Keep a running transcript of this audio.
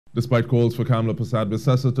Despite calls for Kamla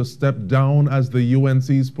Persad-Bissessar to step down as the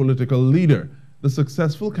UNC's political leader, the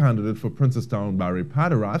successful candidate for Princestown Barry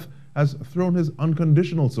Padarath has thrown his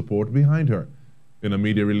unconditional support behind her. In a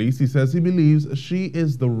media release, he says he believes she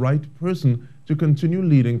is the right person to continue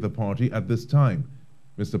leading the party at this time.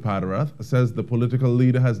 Mr. Padarath says the political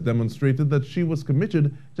leader has demonstrated that she was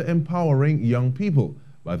committed to empowering young people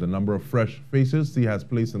by the number of fresh faces he has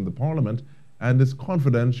placed in the parliament, and is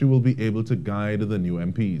confident she will be able to guide the new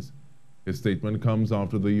MPs. His statement comes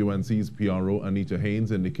after the UNC's PRO Anita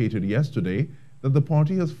Haynes indicated yesterday that the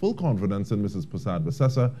party has full confidence in Mrs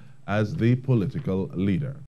Persad-Bissessar as the political leader.